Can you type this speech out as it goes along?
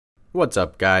What's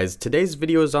up guys, today's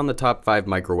video is on the top 5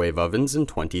 microwave ovens in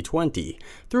 2020.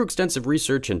 Through extensive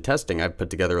research and testing, I've put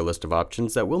together a list of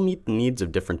options that will meet the needs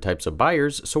of different types of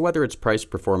buyers, so whether it's price,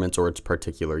 performance, or its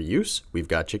particular use, we've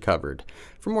got you covered.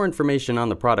 For more information on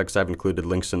the products, I've included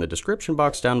links in the description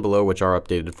box down below which are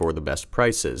updated for the best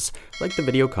prices. Like the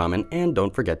video, comment, and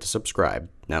don't forget to subscribe.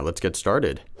 Now let's get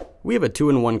started. We have a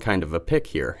two-in-one kind of a pick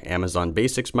here. Amazon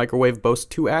Basics microwave boasts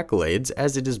two accolades,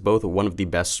 as it is both one of the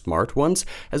best smart ones,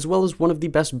 as well as one of the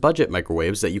best budget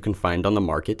microwaves that you can find on the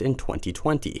market in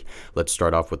 2020. Let's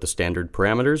start off with the standard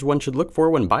parameters one should look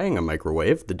for when buying a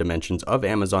microwave. The dimensions of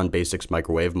Amazon Basics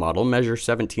microwave model measure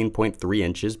 17.3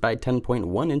 inches by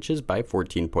 10.1 inches by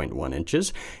 14.1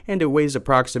 inches, and it weighs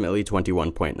approximately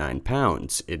 21.9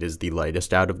 pounds. It is the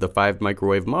lightest out of the 5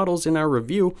 microwave models in our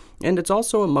review, and it's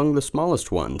also among the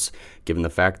smallest ones. Given the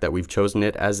fact that we've chosen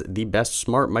it as the best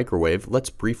smart microwave, let's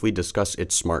briefly discuss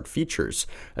its smart features.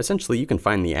 Essentially, you can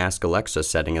find the Ask Alexa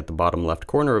setting at the bottom left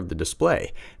corner of the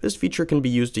display. This feature can be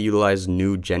used to utilize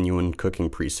new, genuine cooking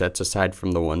presets aside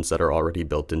from the ones that are already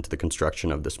built into the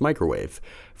construction of this microwave.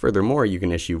 Furthermore, you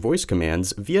can issue voice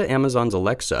commands via Amazon's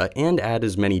Alexa and add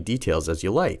as many details as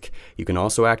you like. You can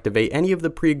also activate any of the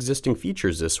pre-existing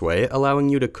features this way, allowing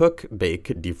you to cook, bake,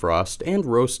 defrost, and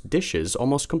roast dishes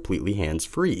almost completely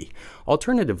hands-free.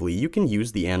 Alternatively, you can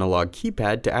use the analog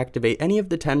keypad to activate any of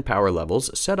the 10 power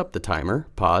levels, set up the timer,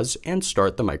 pause, and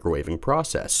start the microwaving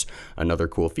process. Another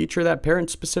cool feature that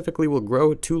parents specifically will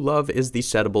grow to love is the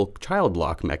settable child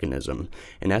lock mechanism.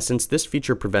 In essence, this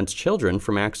feature prevents children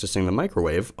from accessing the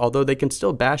microwave, although they can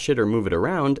still bash it or move it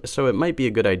around, so it might be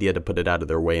a good idea to put it out of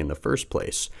their way in the first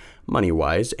place.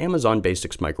 Money-wise, Amazon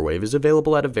Basics microwave is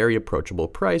available at a very approachable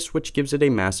price, which gives it a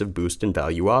massive boost in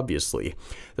value obviously.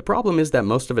 The problem is that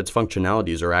most of its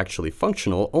functionalities are actually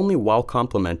functional only while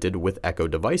complemented with Echo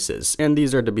devices, and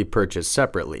these are to be purchased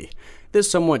separately. This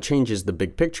somewhat changes the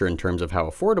big picture in terms of how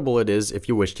affordable it is if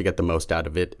you wish to get the most out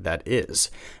of it, that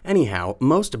is. Anyhow,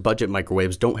 most budget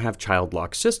microwaves don't have child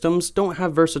lock systems, don't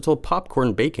have versatile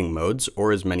popcorn baking modes,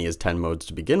 or as many as 10 modes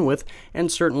to begin with,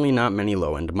 and certainly not many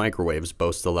low-end microwaves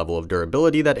boast the level of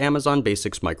durability that Amazon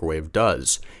Basics microwave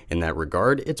does. In that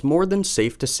regard, it's more than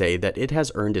safe to say that it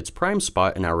has earned its prime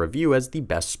spot in our review as the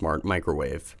best smart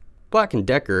microwave.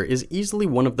 BLACK+DECKER is easily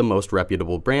one of the most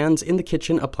reputable brands in the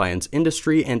kitchen appliance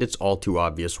industry, and it's all too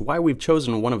obvious why we've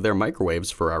chosen one of their microwaves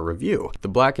for our review. The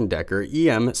BLACK+DECKER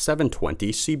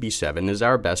EM131A5C-BS is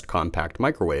our best compact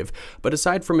microwave, but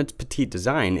aside from its petite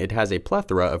design, it has a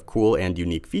plethora of cool and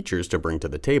unique features to bring to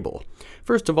the table.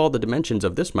 First of all, the dimensions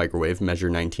of this microwave measure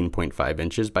 19.5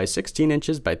 inches by 16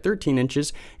 inches by 13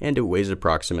 inches, and it weighs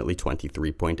approximately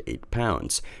 23.8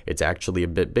 pounds. It's actually a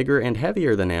bit bigger and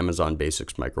heavier than Amazon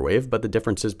Basics microwave, but the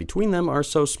differences between them are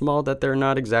so small that they're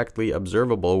not exactly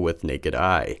observable with naked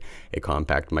eye. A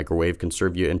compact microwave can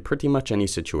serve you in pretty much any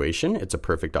situation. It's a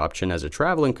perfect option as a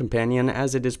traveling companion,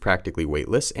 as it is practically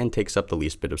weightless and takes up the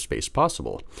least bit of space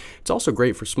possible. It's also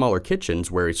great for smaller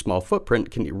kitchens where a small footprint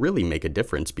can really make a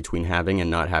difference between having and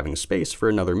not having space for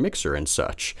another mixer and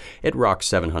such. It rocks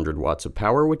 700 watts of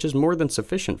power, which is more than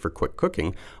sufficient for quick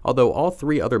cooking, although all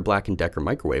 3 other BLACK+DECKER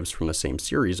microwaves from the same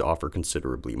series offer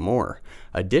considerably more.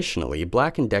 Additionally,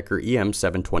 BLACK+DECKER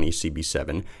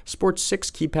EM131A5C-BS sports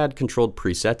 6 keypad-controlled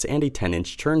presets and a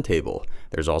 10-inch turntable.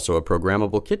 There's also a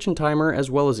programmable kitchen timer, as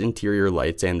well as interior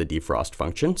lights and the defrost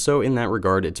function, so in that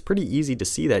regard, it's pretty easy to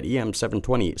see that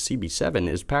EM131A5C-BS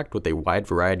is packed with a wide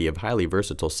variety of highly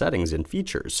versatile settings and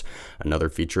features. Another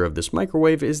feature of this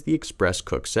microwave is the Express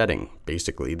Cook setting.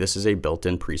 Basically, this is a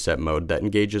built-in preset mode that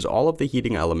engages all of the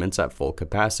heating elements at full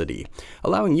capacity,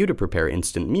 allowing you to prepare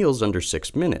instant meals under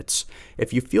 6 minutes.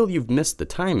 If you feel you've missed the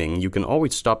timing, you can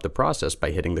always stop the process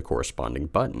by hitting the corresponding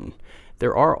button.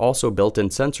 There are also built-in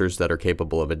sensors that are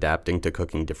capable of adapting to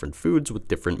cooking different foods with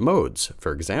different modes.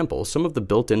 For example, some of the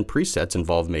built-in presets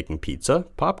involve making pizza,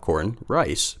 popcorn,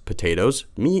 rice, potatoes,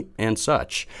 meat, and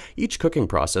such. Each cooking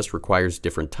process requires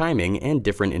different timing and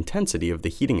different intensity of the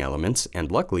heating elements,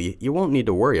 and luckily, you won't need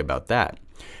to worry about that.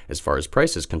 As far as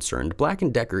price is concerned,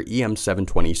 BLACK+DECKER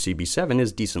EM131A5C-BS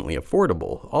is decently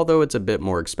affordable, although it's a bit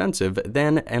more expensive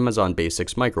than Amazon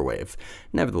Basics microwave.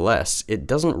 Nevertheless, it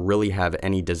doesn't really have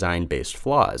any design-based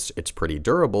flaws. It's pretty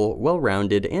durable,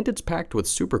 well-rounded, and it's packed with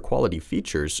super quality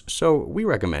features, so we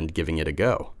recommend giving it a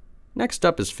go. Next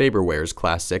up is Faberware's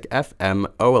classic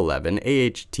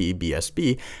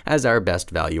FM011AHT-BSB as our best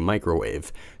value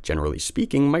microwave. Generally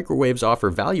speaking, microwaves offer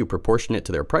value proportionate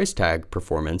to their price tag,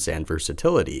 performance, and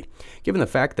versatility. Given the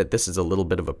fact that this is a little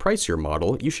bit of a pricier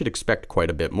model, you should expect quite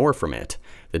a bit more from it.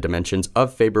 The dimensions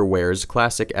of Faberware's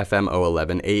classic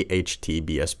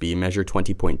FM011AHT-BSB measure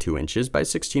 20.2 inches by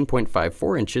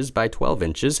 16.54 inches by 12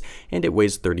 inches, and it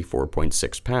weighs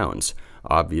 34.6 pounds.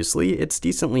 Obviously, it's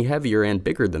decently heavier and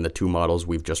bigger than the two models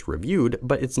we've just reviewed,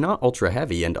 but it's not ultra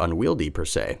heavy and unwieldy per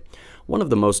se. One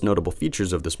of the most notable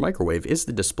features of this microwave is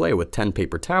the display with 10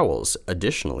 paper towels.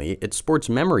 Additionally, it sports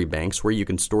memory banks where you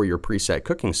can store your preset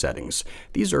cooking settings.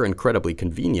 These are incredibly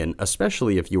convenient,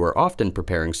 especially if you are often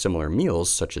preparing similar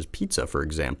meals, such as pizza, for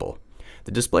example.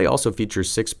 The display also features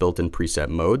 6 built-in preset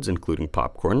modes, including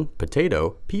popcorn,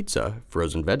 potato, pizza,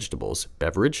 frozen vegetables,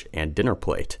 beverage, and dinner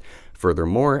plate.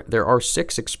 Furthermore, there are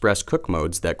 6 express cook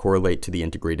modes that correlate to the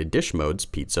integrated dish modes,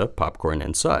 pizza, popcorn,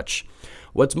 and such.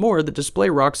 What's more, the display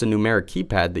rocks a numeric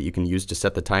keypad that you can use to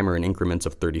set the timer in increments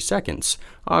of 30 seconds.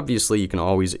 Obviously, you can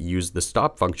always use the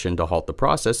stop function to halt the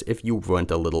process if you went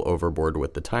a little overboard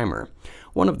with the timer.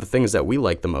 One of the things that we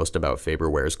like the most about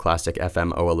Faberware's classic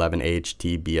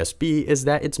FM011AHT-BSB is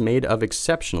that it's made of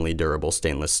exceptionally durable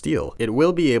stainless steel. It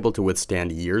will be able to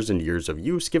withstand years and years of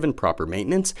use given proper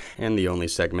maintenance, and the only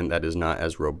segment that is not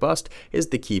as robust is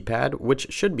the keypad,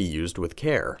 which should be used with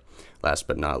care. Last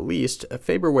but not least,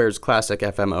 Faberware's classic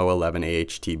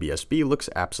FM011AHT-BSB looks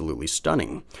absolutely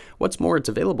stunning. What's more, it's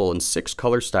available in 6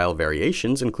 color style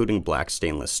variations, including black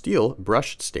stainless steel,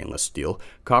 brushed stainless steel,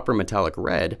 copper metallic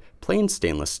red, plain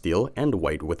stainless steel, and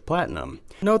white with platinum.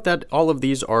 Note that all of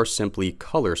these are simply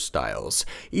color styles.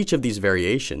 Each of these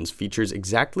variations features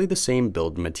exactly the same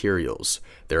build materials.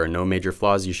 There are no major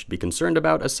flaws you should be concerned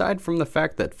about aside from the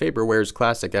fact that Faberware's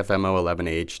classic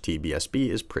FM011AHT-BSB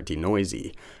is pretty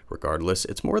noisy. Regardless,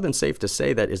 it's more than safe to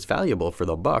say that it's valuable for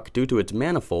the buck due to its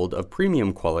manifold of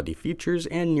premium quality features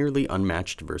and nearly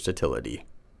unmatched versatility.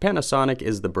 Panasonic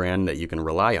is the brand that you can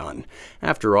rely on.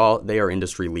 After all, they are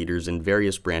industry leaders in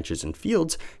various branches and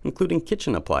fields, including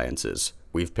kitchen appliances.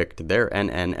 We've picked their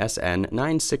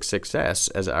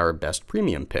NN-SN966S as our best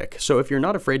premium pick, so if you're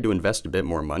not afraid to invest a bit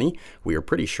more money, we are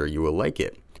pretty sure you will like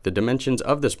it. The dimensions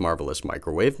of this marvelous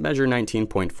microwave measure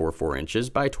 19.44 inches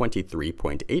by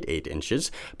 23.88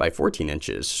 inches by 14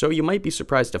 inches, so you might be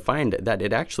surprised to find that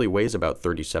it actually weighs about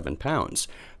 37 pounds.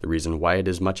 The reason why it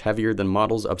is much heavier than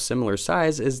models of similar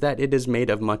size is that it is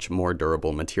made of much more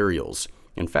durable materials.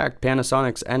 In fact,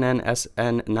 Panasonic's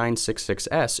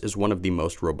NN-SN966S is one of the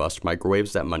most robust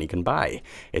microwaves that money can buy.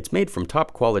 It's made from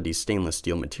top quality stainless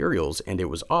steel materials, and it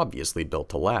was obviously built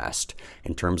to last.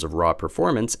 In terms of raw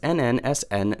performance,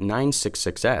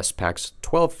 NN-SN966S packs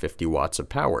 1250 watts of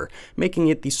power, making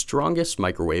it the strongest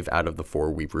microwave out of the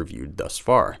 4 we've reviewed thus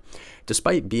far.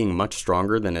 Despite being much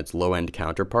stronger than its low-end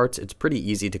counterparts, it's pretty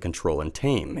easy to control and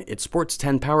tame. It sports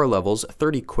 10 power levels,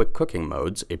 30 quick cooking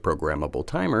modes, a programmable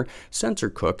timer, sensor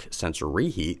cook, sensor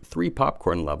reheat, 3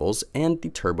 popcorn levels, and the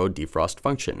turbo defrost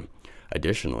function.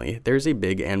 Additionally, there's a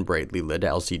big and brightly lit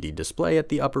LCD display at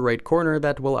the upper right corner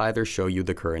that will either show you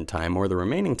the current time or the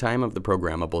remaining time of the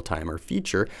programmable timer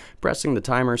feature, pressing the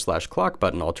timer/clock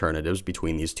button alternatives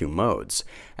between these 2 modes.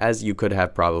 As you could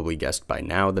have probably guessed by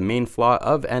now, the main flaw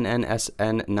of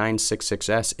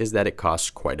NN-SN966S is that it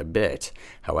costs quite a bit.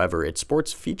 However, it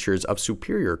sports features of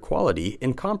superior quality,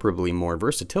 incomparably more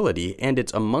versatility, and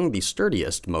it's among the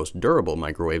sturdiest, most durable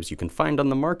microwaves you can find on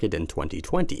the market in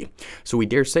 2020. So we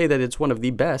dare say that it's one of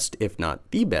the best, if not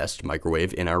the best,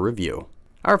 microwave in our review.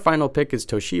 Our final pick is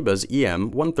Toshiba's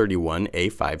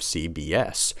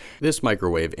EM131A5C-BS. This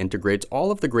microwave integrates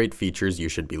all of the great features you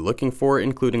should be looking for,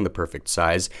 including the perfect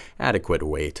size, adequate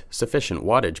weight, sufficient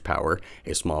wattage power,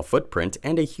 a small footprint,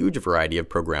 and a huge variety of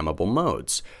programmable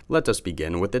modes. Let us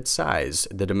begin with its size.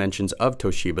 The dimensions of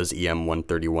Toshiba's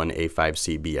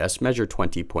EM131A5C-BS measure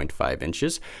 20.5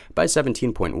 inches by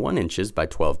 17.1 inches by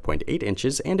 12.8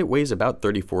 inches, and it weighs about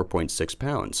 34.6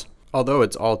 pounds. Although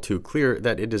it's all too clear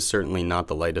that it is certainly not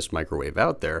the lightest microwave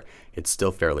out there, it's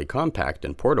still fairly compact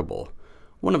and portable.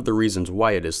 One of the reasons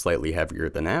why it is slightly heavier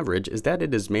than average is that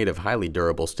it is made of highly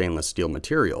durable stainless steel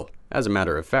material. As a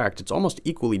matter of fact, it's almost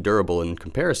equally durable in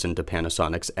comparison to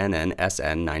Panasonic's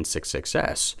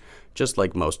NN-SN966S. Just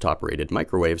like most top-rated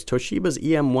microwaves, Toshiba's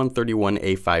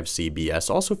EM131A5C-BS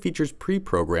also features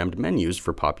pre-programmed menus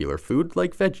for popular food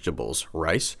like vegetables,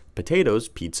 rice, potatoes,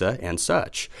 pizza, and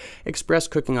such. Express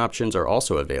cooking options are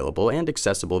also available and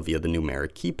accessible via the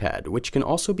numeric keypad, which can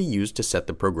also be used to set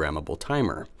the programmable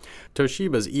timer.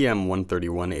 Toshiba's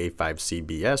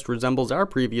EM131A5C-BS resembles our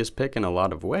previous pick in a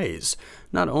lot of ways.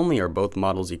 Not only are both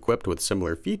models equipped with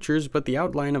similar features, but the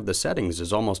outline of the settings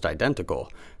is almost identical.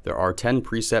 There are 10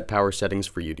 preset power settings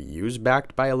for you to use,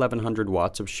 backed by 1100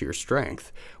 watts of sheer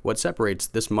strength. What separates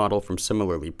this model from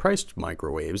similarly priced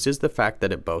microwaves is the fact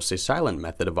that it boasts a silent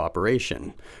method of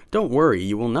operation. Don't worry,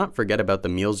 you will not forget about the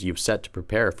meals you've set to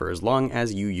prepare for as long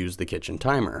as you use the kitchen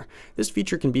timer. This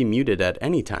feature can be muted at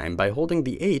any time by holding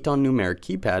the 8 on numeric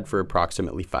keypad for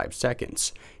approximately 5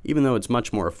 seconds. Even though it's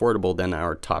much more affordable than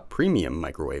our top premium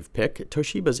microwave pick,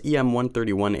 Toshiba's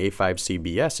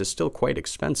EM131A5C-BS is still quite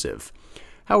expensive.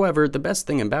 However, the best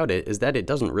thing about it is that it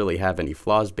doesn't really have any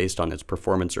flaws based on its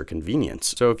performance or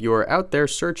convenience, so if you are out there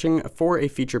searching for a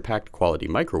feature-packed quality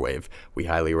microwave, we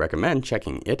highly recommend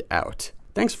checking it out.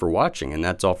 Thanks for watching, and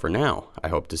that's all for now. I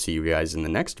hope to see you guys in the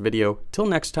next video. Till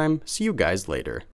next time, see you guys later.